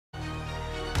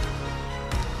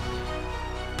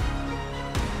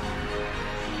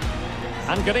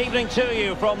And good evening to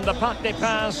you from the Parc des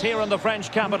Princes here in the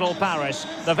French capital, Paris,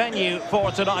 the venue for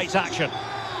tonight's action.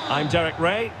 I'm Derek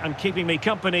Ray, and keeping me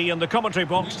company in the commentary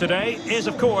box today is,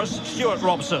 of course, Stuart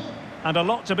Robson. And a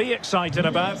lot to be excited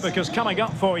about because coming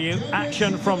up for you,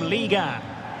 action from Ligue.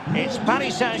 It's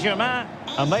Paris Saint-Germain,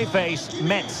 and they face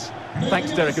Metz.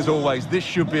 Thanks, Derek, as always. This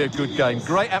should be a good game.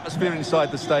 Great atmosphere inside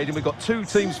the stadium. We've got two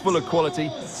teams full of quality,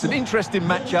 some interesting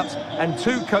matchups, and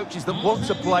two coaches that want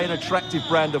to play an attractive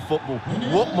brand of football.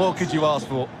 What more could you ask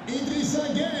for?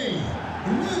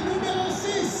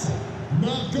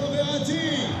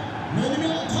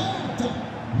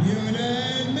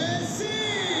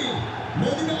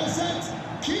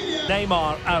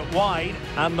 Neymar out wide,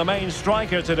 and the main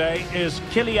striker today is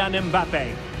Kylian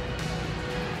Mbappe.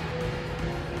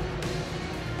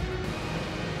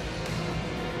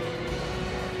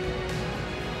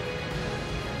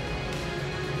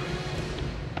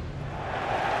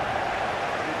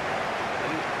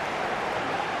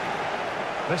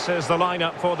 This is the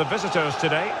lineup for the visitors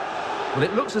today. Well,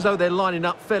 it looks as though they're lining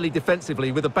up fairly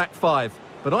defensively with a back five.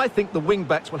 But I think the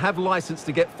wing-backs will have licence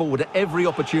to get forward at every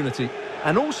opportunity.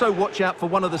 And also watch out for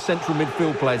one of the central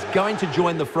midfield players going to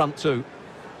join the front too.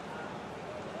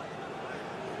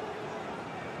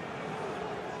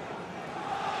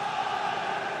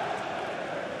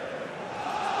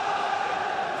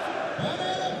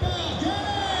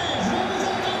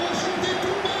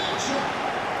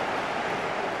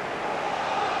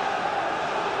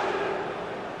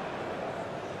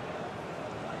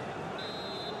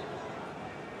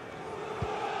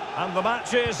 And the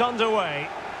match is underway.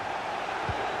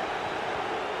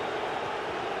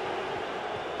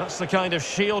 That's the kind of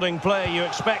shielding play you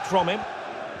expect from him.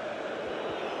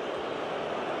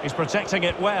 He's protecting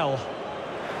it well.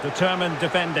 Determined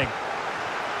defending.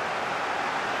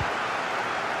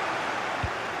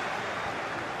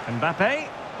 Mbappe.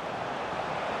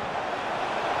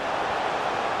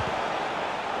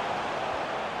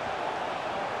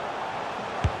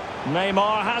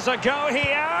 Neymar has a go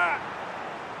here.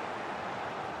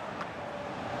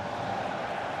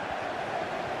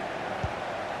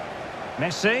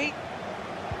 Messi.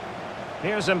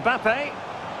 Here's Mbappe.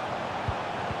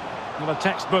 Well, a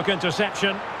textbook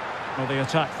interception. Well, the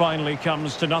attack finally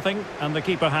comes to nothing, and the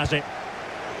keeper has it.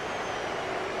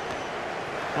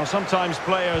 Well, sometimes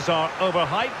players are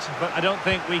overhyped, but I don't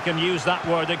think we can use that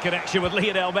word in connection with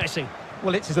Lionel Messi.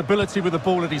 Well, it's his ability with the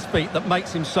ball at his feet that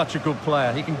makes him such a good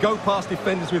player. He can go past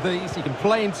defenders with ease, he can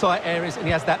play in tight areas, and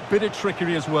he has that bit of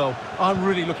trickery as well. I'm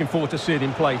really looking forward to seeing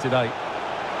him play today.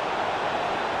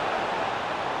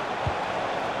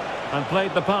 And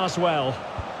played the pass well.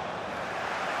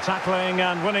 Tackling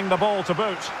and winning the ball to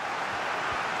boot.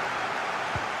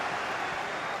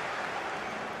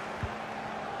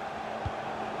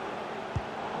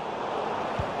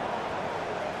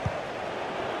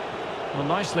 Well,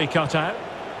 nicely cut out.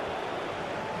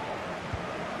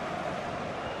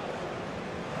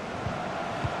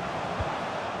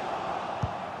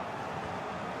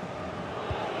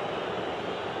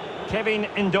 Kevin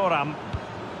N'Doram.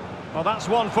 Well, that's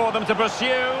one for them to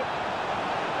pursue.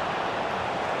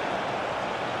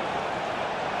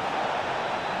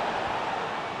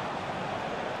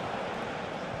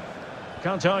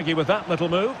 Can't argue with that little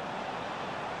move.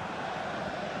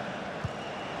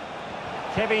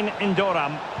 Kevin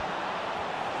N'Doram.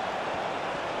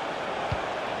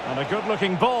 And a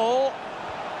good-looking ball.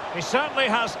 He certainly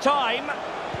has time.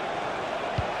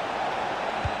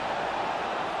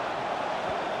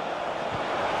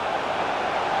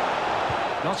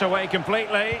 Not away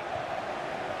completely.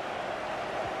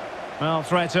 Well,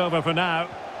 threat over for now.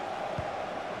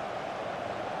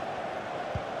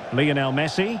 Lionel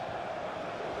Messi.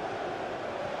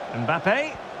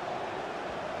 Mbappe.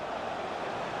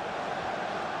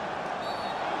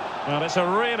 Well, it's a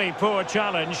really poor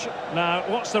challenge. Now,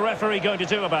 what's the referee going to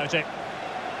do about it?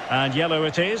 And yellow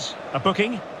it is. A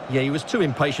booking. Yeah, he was too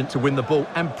impatient to win the ball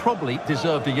and probably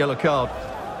deserved a yellow card.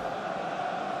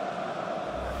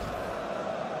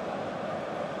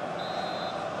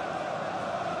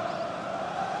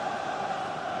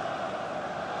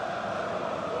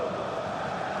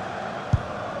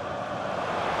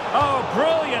 Oh,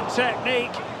 brilliant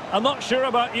technique. I'm not sure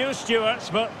about you, Stuart,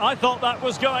 but I thought that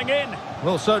was going in.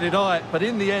 Well, so did I, but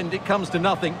in the end it comes to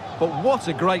nothing. But what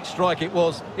a great strike it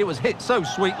was. It was hit so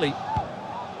sweetly.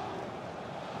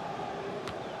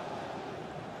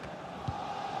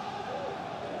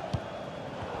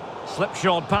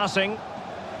 Slipshod passing.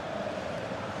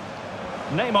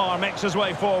 Neymar makes his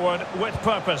way forward with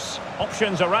purpose.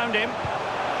 Options around him.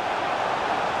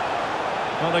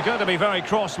 Well, they're going to be very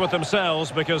cross with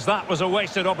themselves because that was a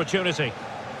wasted opportunity.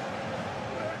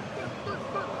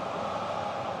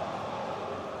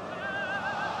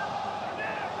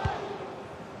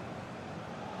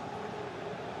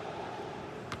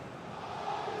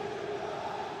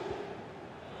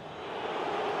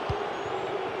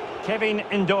 Kevin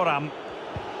Ndoram.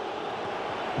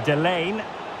 Delane.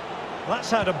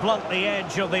 That's how to blunt the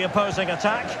edge of the opposing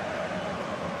attack.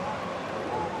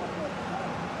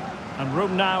 And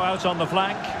room now out on the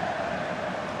flank.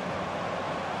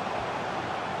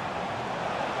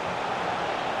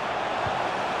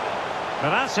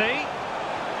 Verratti.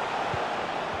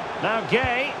 Now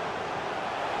Gay.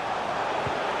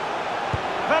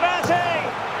 Verratti!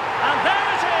 And there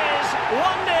it is,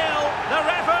 1-0. Their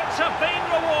efforts have been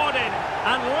rewarded.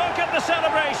 And look at the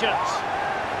celebrations.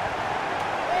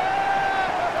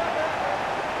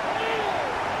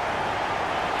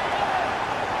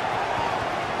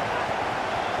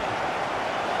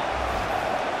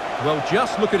 Well,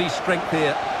 just look at his strength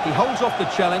here. He holds off the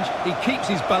challenge, he keeps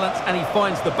his balance, and he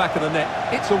finds the back of the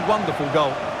net. It's a wonderful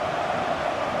goal.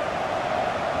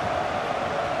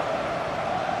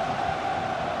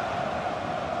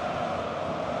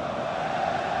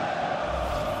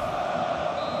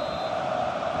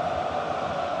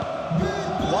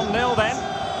 Then.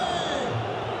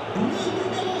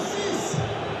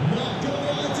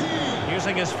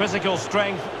 Using his physical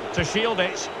strength to shield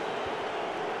it.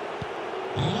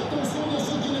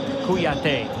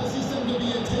 Kouyaté.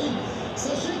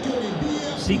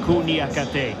 Sikou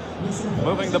Niakate.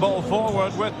 Moving the ball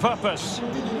forward with purpose.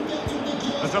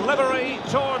 The delivery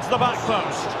towards the back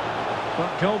post.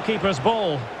 But goalkeeper's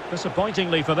ball,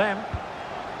 disappointingly for them.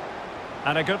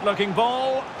 And a good-looking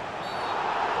ball.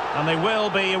 And they will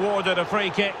be awarded a free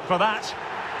kick for that.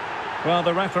 Well,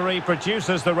 the referee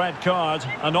produces the red card.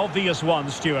 An obvious one,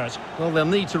 Stuart. Well, they'll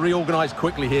need to reorganise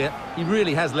quickly here. He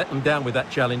really has let them down with that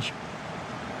challenge.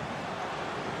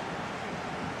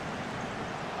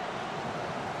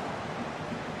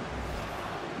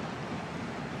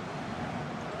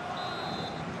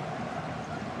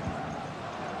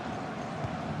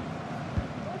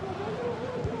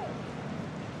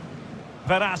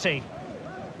 Verratti.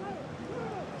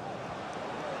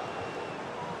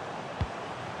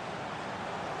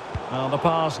 Well, the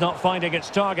pass not finding its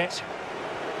target.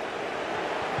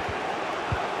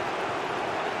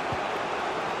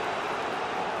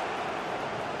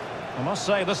 I must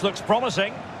say, this looks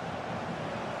promising.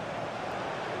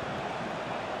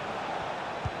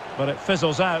 But it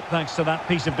fizzles out thanks to that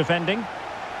piece of defending.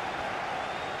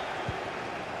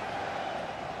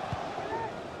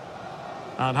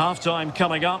 And half-time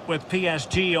coming up with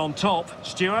PSG on top.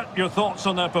 Stuart, your thoughts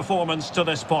on their performance to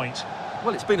this point?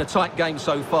 Well, it's been a tight game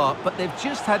so far, but they've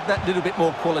just had that little bit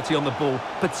more quality on the ball,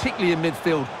 particularly in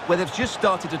midfield, where they've just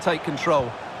started to take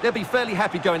control. They'll be fairly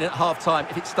happy going in at half-time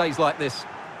if it stays like this.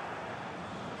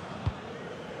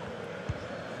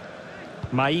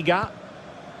 Maiga.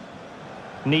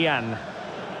 Nian.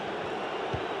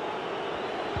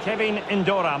 Kevin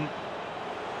Ndoram.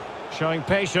 Showing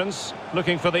patience,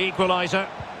 looking for the equaliser.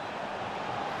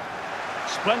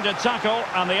 Splendid tackle,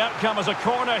 and the outcome is a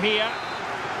corner here.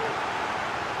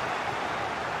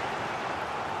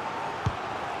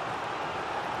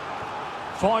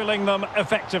 Foiling them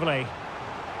effectively.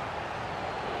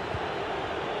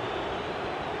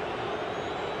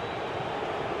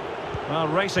 Well,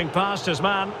 racing past his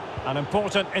man. An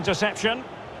important interception.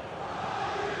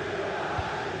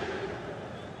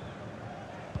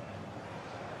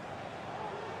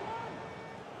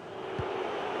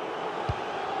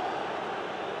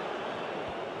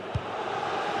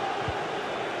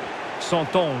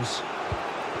 Santons.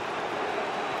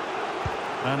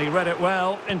 And he read it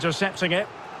well, intercepting it.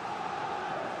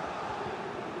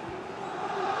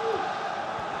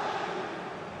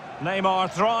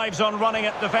 Neymar thrives on running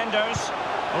at defenders.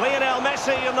 Lionel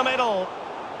Messi in the middle.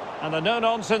 And a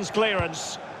no-nonsense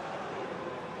clearance.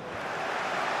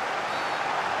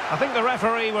 I think the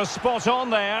referee was spot on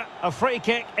there. A free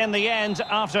kick in the end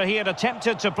after he had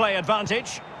attempted to play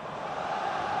advantage.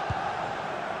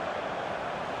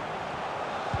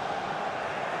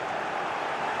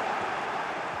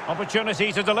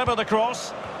 Opportunity to deliver the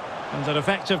cross. And an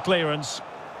effective clearance.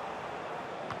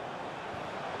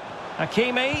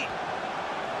 Hakimi.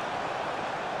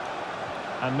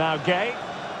 And now Gay.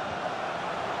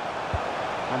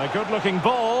 And a good-looking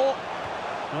ball.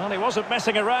 Well, he wasn't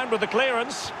messing around with the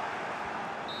clearance.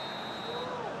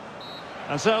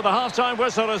 And so the half-time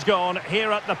whistle has gone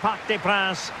here at the Parc des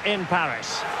Princes in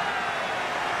Paris.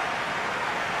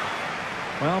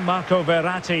 Well, Marco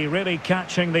Verratti really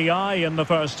catching the eye in the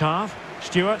first half.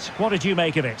 Stuart, what did you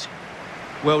make of it?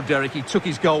 Well, Derek, he took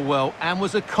his goal well and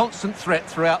was a constant threat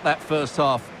throughout that first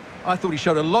half. I thought he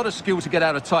showed a lot of skill to get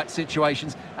out of tight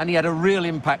situations, and he had a real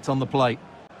impact on the play.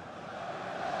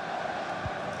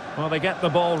 Well, they get the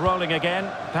ball rolling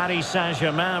again. Paris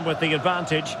Saint-Germain with the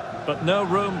advantage, but no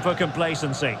room for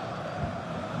complacency.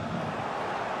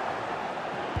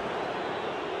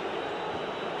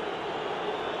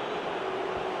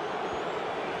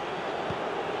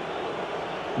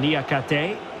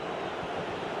 Niakate.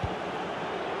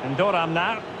 And Doram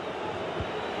now.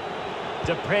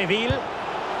 De Préville.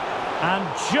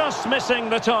 And just missing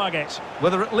the target.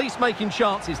 Well, they're at least making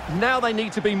chances. Now they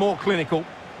need to be more clinical.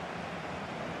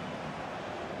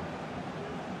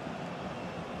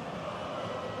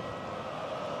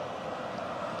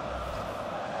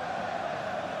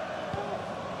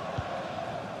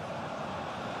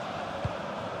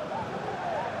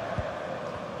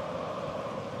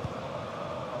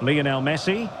 Lionel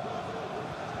Messi.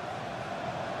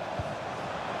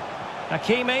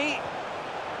 Hakimi.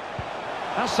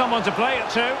 Has someone to play it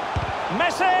to.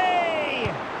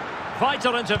 Messi!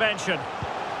 Vital intervention.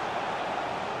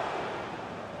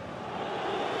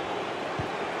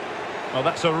 Well,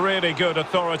 that's a really good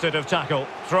authoritative tackle.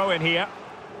 Throw in here.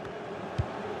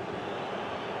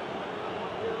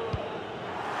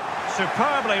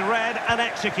 Superbly read and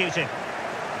executed.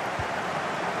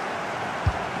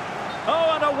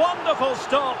 Oh, and a wonderful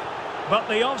stop. But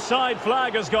the offside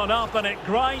flag has gone up and it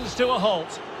grinds to a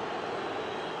halt.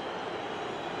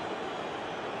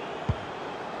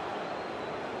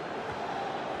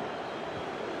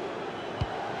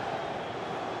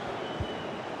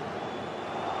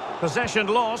 Possession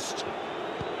lost.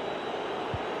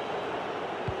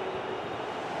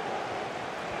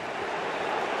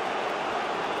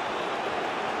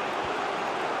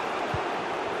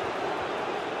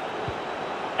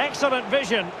 Excellent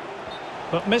vision,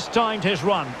 but mistimed his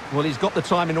run. Well, he's got the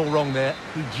timing all wrong there.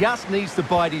 He just needs to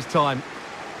bide his time.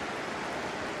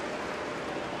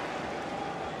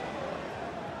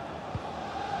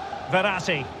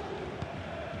 Verratti.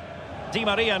 Di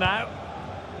Maria now.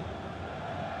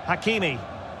 Hakimi.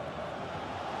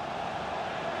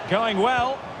 Going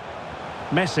well.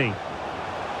 Messi.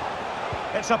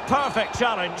 It's a perfect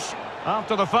challenge.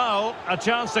 After the foul, a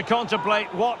chance to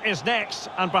contemplate what is next,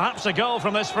 and perhaps a goal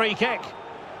from this free kick.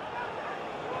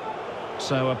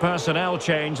 So a personnel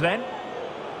change then.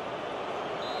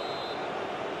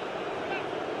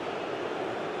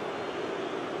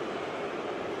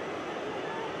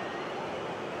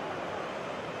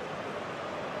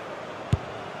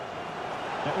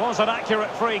 It was an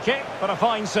accurate free kick, but a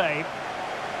fine save.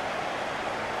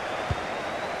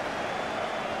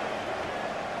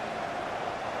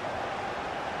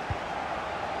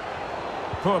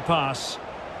 Poor pass.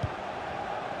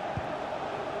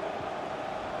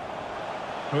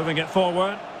 Moving it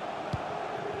forward.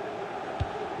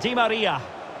 Di Maria.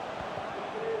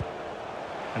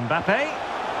 Mbappe.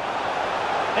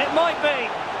 It might be.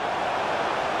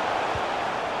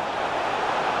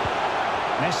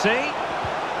 Messi.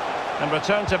 And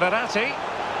return to Verratti.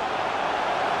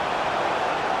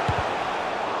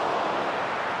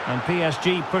 And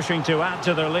PSG pushing to add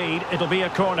to their lead. It'll be a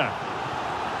corner.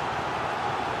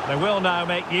 They will now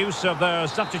make use of their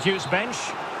substitutes bench.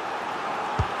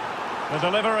 The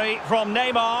delivery from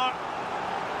Neymar.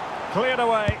 Cleared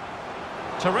away.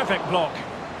 Terrific block.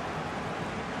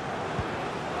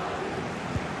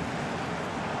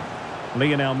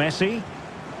 Lionel Messi.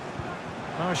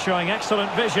 Oh, showing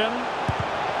excellent vision.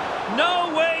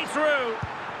 No way through.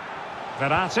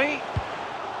 Verratti.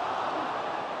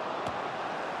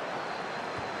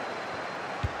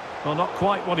 Well, not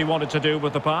quite what he wanted to do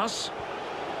with the pass.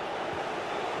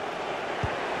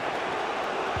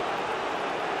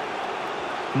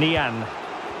 Nian.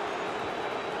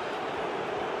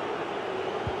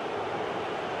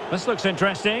 This looks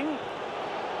interesting.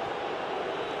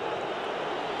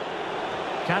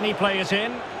 Can he play it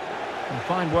in? And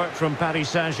fine work from Paris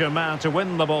Saint-Germain to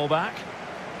win the ball back.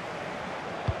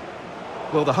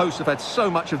 Well, the hosts have had so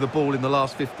much of the ball in the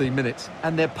last 15 minutes,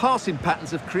 and their passing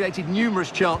patterns have created numerous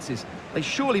chances. They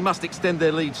surely must extend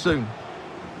their lead soon.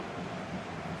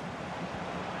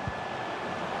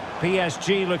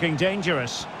 PSG looking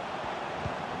dangerous.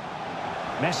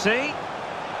 Messi.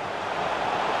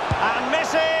 And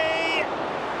Messi!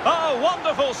 Oh,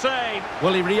 wonderful save!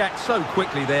 Well, he reacts so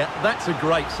quickly there. That's a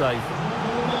great save.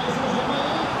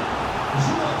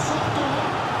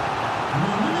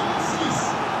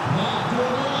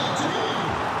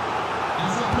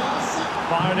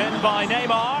 Fired in by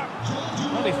Neymar.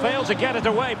 Well, he failed to get it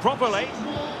away properly.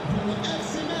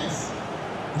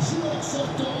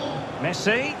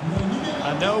 Messi.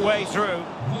 And no way through.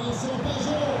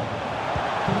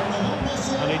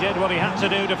 And he did what he had to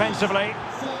do defensively.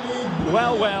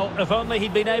 Well, if only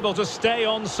he'd been able to stay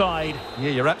onside. Yeah,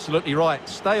 you're absolutely right.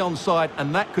 Stay onside,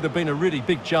 and that could have been a really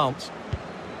big chance.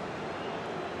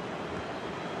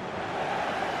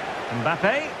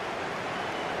 Mbappe.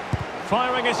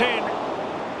 Firing it in.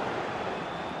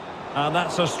 And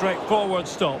that's a straightforward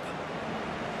stop.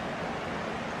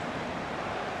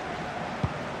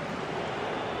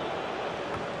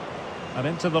 And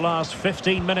into the last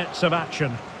 15 minutes of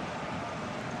action.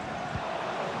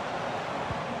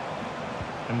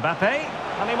 Mbappe,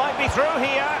 and he might be through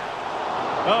here.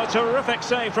 Oh, terrific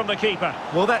save from the keeper.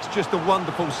 Well, that's just a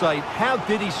wonderful save. How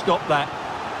did he stop that?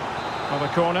 Well,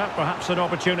 the corner, perhaps an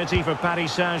opportunity for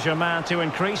Paris Saint-Germain to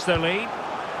increase their lead.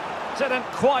 Didn't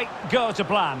quite go to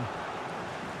plan.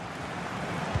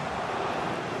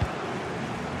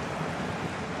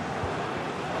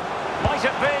 Might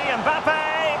it be Mbappe?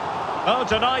 Oh,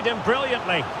 denied him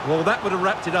brilliantly. Well, that would have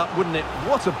wrapped it up, wouldn't it?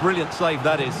 What a brilliant save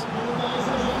that is.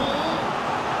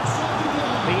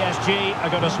 PSG are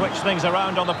going to switch things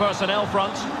around on the personnel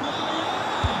front.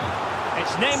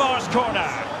 It's Neymar's corner.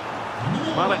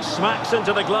 Well, it smacks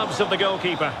into the gloves of the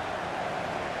goalkeeper.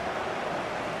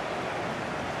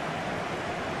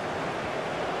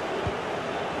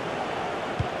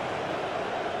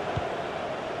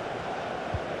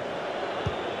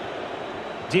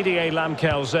 Didier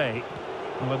Lamkelze.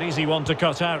 Well, an easy one to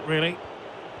cut out, really.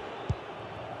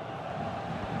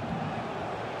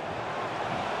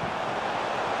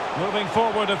 Moving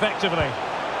forward effectively.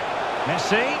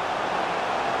 Messi.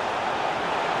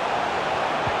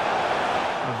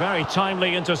 A very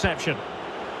timely interception.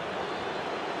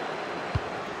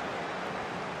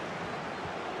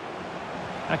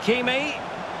 Hakimi.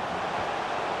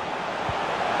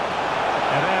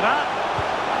 Herrera.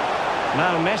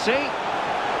 Now Messi.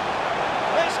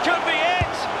 This could be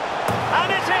it.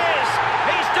 And it is.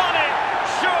 He's done it.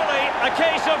 Surely a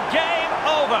case of game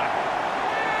over.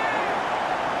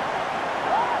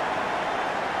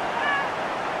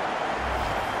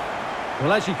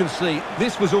 Well, as you can see,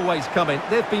 this was always coming.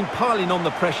 They've been piling on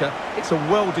the pressure. It's a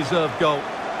well-deserved goal.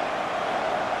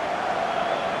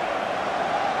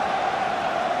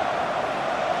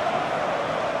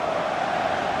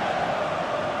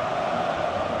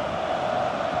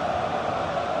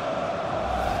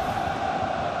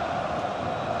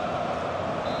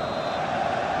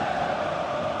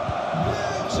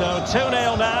 So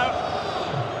 2-0 now.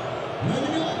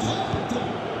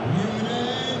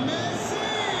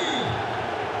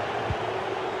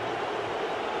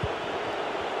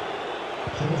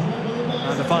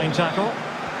 And a fine tackle.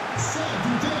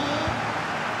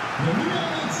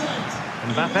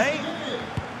 Mbappe.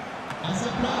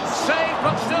 Save,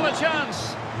 but still a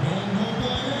chance.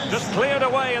 Just cleared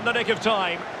away in the nick of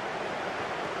time.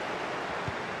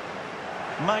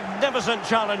 Magnificent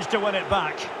challenge to win it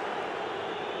back.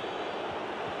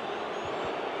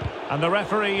 And the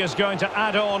referee is going to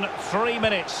add on 3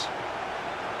 minutes.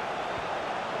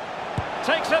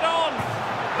 Takes it on.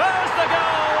 There's the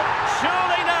goal.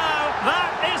 Surely now,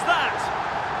 that is that.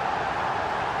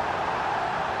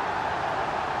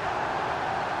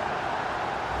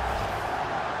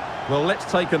 Well, let's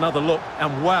take another look.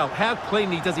 And wow, how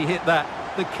cleanly does he hit that?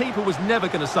 The keeper was never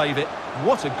going to save it.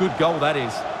 What a good goal that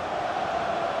is.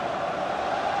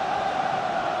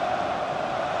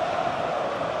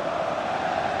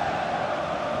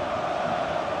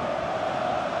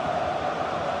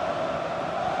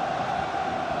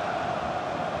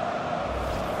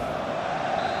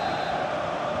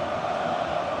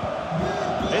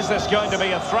 Is this going to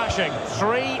be a thrashing?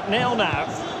 3-0 now.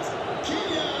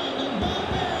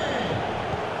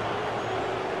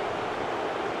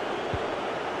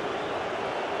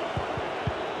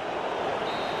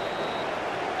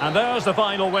 And there's the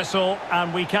final whistle,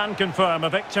 and we can confirm a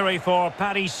victory for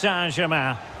Paris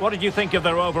Saint-Germain. What did you think of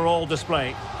their overall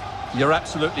display? You're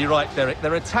absolutely right, Derek.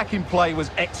 Their attacking play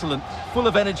was excellent, full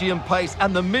of energy and pace,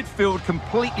 and the midfield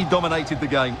completely dominated the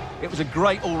game. It was a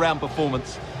great all-round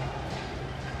performance.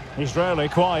 He's rarely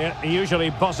quiet. He usually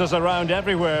buzzes around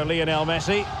everywhere, Lionel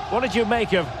Messi. What did you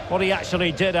make of what he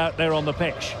actually did out there on the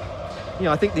pitch?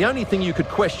 Yeah, I think the only thing you could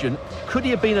question, could he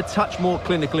have been a touch more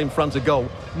clinical in front of goal?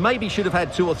 Maybe should have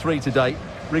had 2 or 3 today.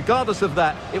 Regardless of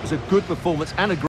that, it was a good performance and a great